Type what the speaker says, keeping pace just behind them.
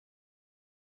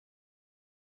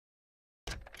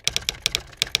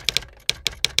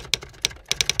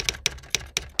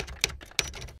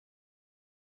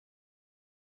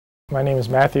My name is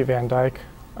Matthew VanDyke.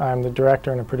 I'm the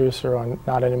director and a producer on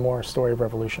Not Anymore, Story of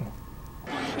Revolution.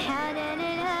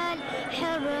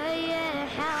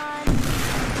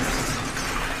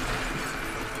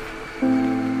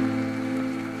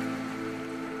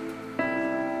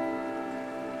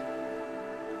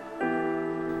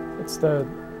 It's the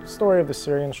story of the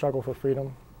Syrian struggle for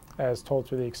freedom as told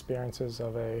through the experiences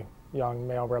of a young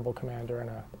male rebel commander and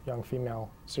a young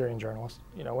female Syrian journalist.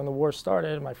 You know, when the war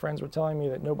started, my friends were telling me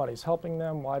that nobody's helping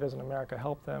them. Why doesn't America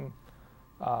help them?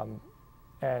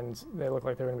 And they looked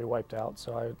like they were going to be wiped out,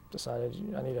 so I decided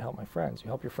I need to help my friends. You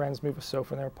help your friends move a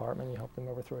sofa in their apartment, you help them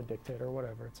overthrow a dictator or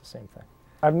whatever, it's the same thing.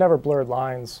 I've never blurred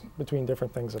lines between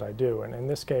different things that I do, and in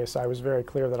this case I was very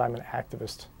clear that I'm an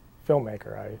activist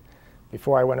filmmaker.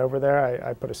 Before I went over there,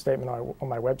 I put a statement on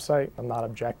my website. I'm not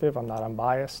objective, I'm not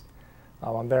unbiased.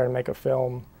 I'm there to make a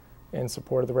film in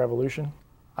support of the revolution.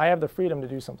 I have the freedom to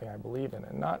do something I believe in,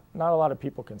 and not a lot of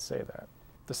people can say that.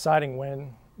 Deciding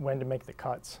when to make the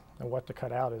cuts and what to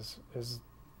cut out is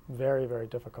very, very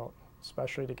difficult,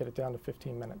 especially to get it down to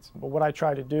 15 minutes. But what I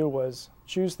tried to do was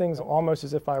choose things almost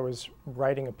as if I was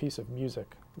writing a piece of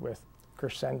music with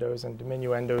crescendos and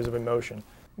diminuendos of emotion.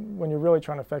 When you're really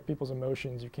trying to affect people's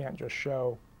emotions, you can't just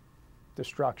show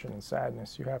destruction and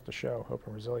sadness. You have to show hope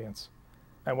and resilience.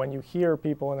 And when you hear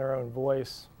people in their own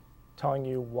voice telling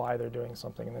you why they're doing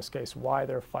something, in this case, why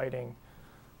they're fighting,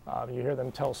 you hear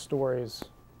them tell stories,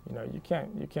 you know, you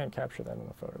can't capture that in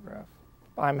a photograph.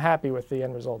 I'm happy with the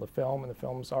end result of the film, and the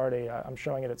film's already, I'm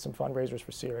showing it at some fundraisers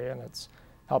for Syria, and it's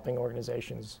helping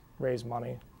organizations raise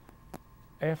money.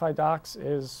 AFI DOCS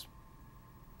is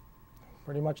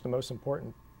pretty much the most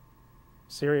important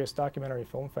serious documentary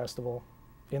film festival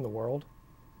in the world,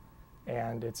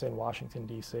 and it's in Washington,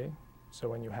 D.C. So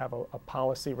when you have a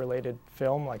policy-related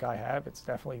film like I have, it's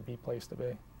definitely the place to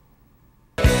be.